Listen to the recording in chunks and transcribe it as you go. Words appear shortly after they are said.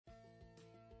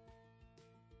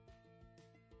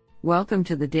Welcome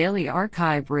to the Daily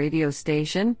Archive radio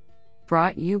station,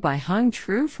 brought you by Hung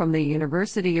Tru from the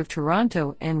University of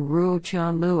Toronto and Ruo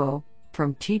Chun Luo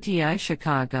from TTI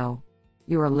Chicago.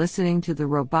 You are listening to the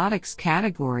Robotics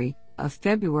category of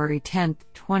February 10,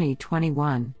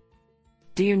 2021.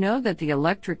 Do you know that the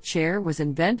electric chair was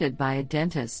invented by a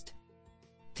dentist?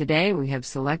 Today we have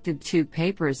selected 2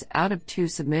 papers out of 2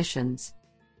 submissions.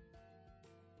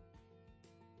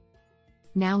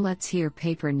 Now let's hear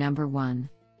paper number 1.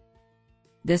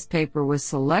 This paper was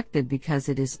selected because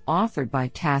it is authored by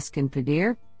Taskin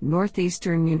Padir,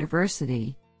 Northeastern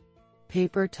University.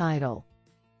 Paper title: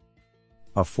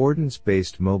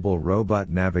 Affordance-based mobile robot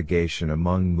navigation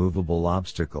among movable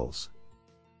obstacles.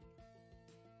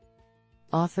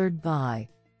 Authored by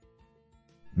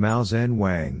Maozhen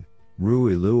Wang,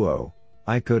 Rui Luo,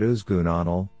 Ikot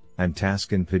Uzgunanal, and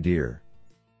Taskin Padir.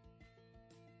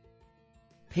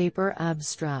 Paper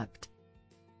abstract: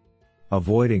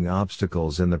 Avoiding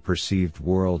obstacles in the perceived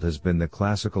world has been the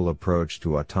classical approach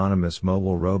to autonomous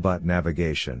mobile robot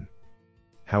navigation.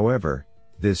 However,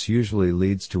 this usually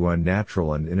leads to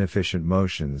unnatural and inefficient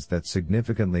motions that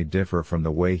significantly differ from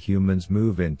the way humans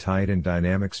move in tight and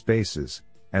dynamic spaces,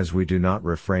 as we do not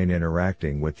refrain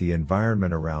interacting with the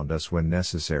environment around us when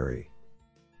necessary.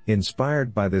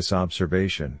 Inspired by this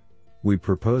observation, we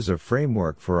propose a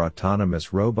framework for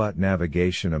autonomous robot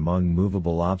navigation among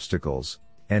movable obstacles,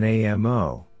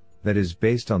 NAMO, that is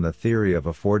based on the theory of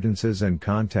affordances and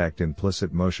contact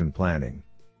implicit motion planning.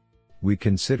 We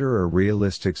consider a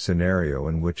realistic scenario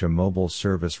in which a mobile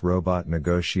service robot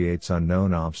negotiates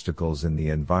unknown obstacles in the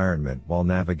environment while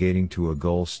navigating to a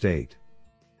goal state.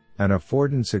 An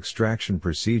affordance extraction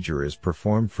procedure is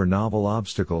performed for novel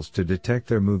obstacles to detect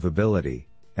their movability,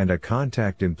 and a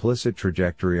contact implicit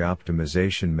trajectory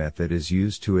optimization method is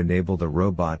used to enable the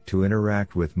robot to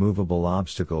interact with movable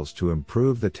obstacles to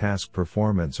improve the task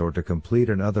performance or to complete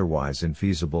an otherwise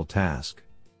infeasible task.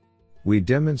 We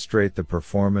demonstrate the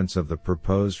performance of the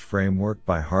proposed framework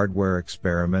by hardware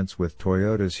experiments with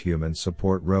Toyota's human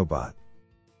support robot.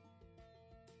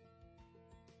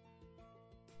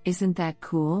 Isn't that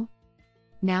cool?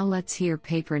 Now let's hear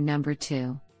paper number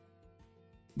 2.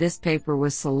 This paper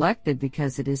was selected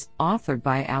because it is authored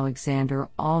by Alexander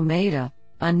Almeida,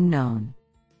 unknown.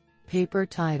 Paper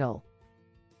title: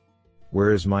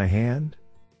 Where is my hand?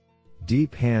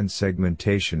 Deep hand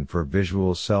segmentation for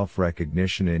visual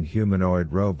self-recognition in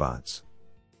humanoid robots.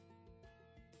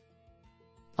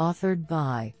 Authored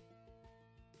by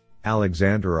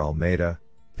Alexander Almeida,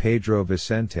 Pedro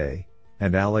Vicente,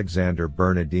 and Alexander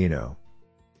Bernardino.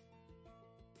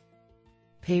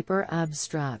 Paper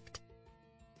abstract: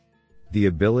 The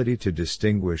ability to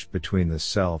distinguish between the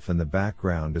self and the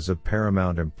background is of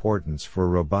paramount importance for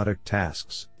robotic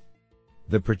tasks.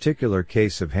 The particular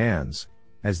case of hands,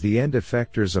 as the end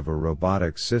effectors of a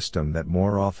robotic system that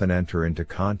more often enter into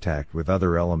contact with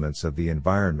other elements of the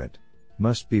environment,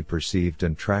 must be perceived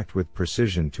and tracked with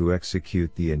precision to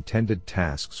execute the intended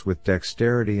tasks with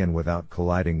dexterity and without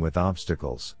colliding with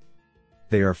obstacles.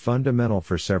 They are fundamental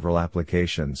for several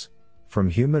applications, from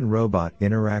human-robot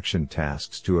interaction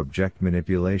tasks to object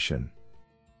manipulation.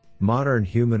 Modern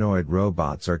humanoid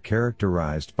robots are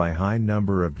characterized by high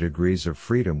number of degrees of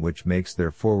freedom, which makes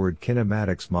their forward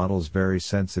kinematics models very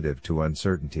sensitive to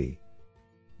uncertainty.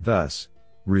 Thus,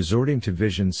 resorting to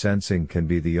vision sensing can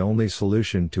be the only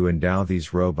solution to endow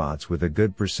these robots with a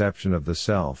good perception of the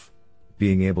self,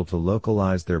 being able to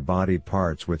localize their body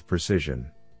parts with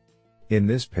precision. In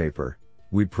this paper,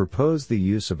 we propose the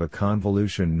use of a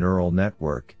convolution neural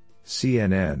network,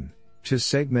 CNN, to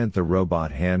segment the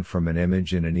robot hand from an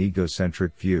image in an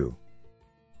egocentric view.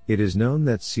 It is known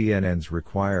that CNNs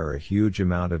require a huge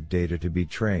amount of data to be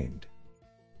trained.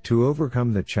 To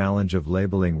overcome the challenge of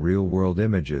labeling real-world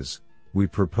images, we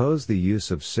propose the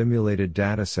use of simulated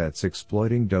datasets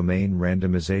exploiting domain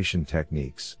randomization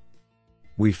techniques.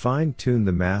 We fine-tune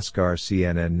the MASCAR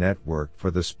CNN network for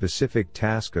the specific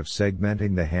task of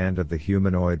segmenting the hand of the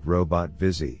humanoid robot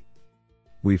Visi.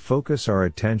 We focus our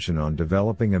attention on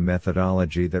developing a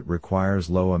methodology that requires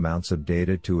low amounts of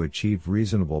data to achieve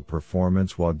reasonable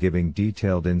performance while giving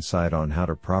detailed insight on how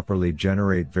to properly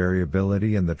generate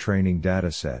variability in the training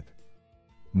dataset.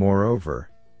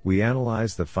 Moreover, we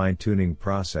analyze the fine-tuning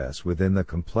process within the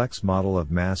complex model of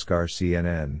MASCAR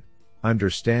CNN,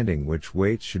 understanding which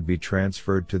weights should be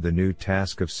transferred to the new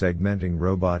task of segmenting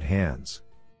robot hands.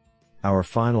 Our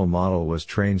final model was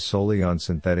trained solely on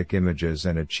synthetic images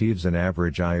and achieves an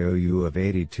average IOU of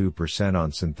 82%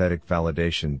 on synthetic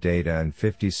validation data and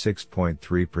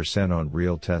 56.3% on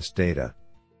real test data.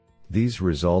 These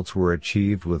results were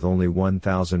achieved with only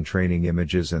 1,000 training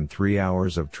images and 3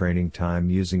 hours of training time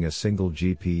using a single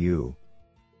GPU.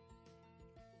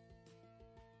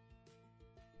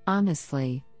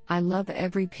 Honestly, I love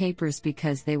every papers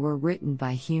because they were written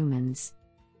by humans.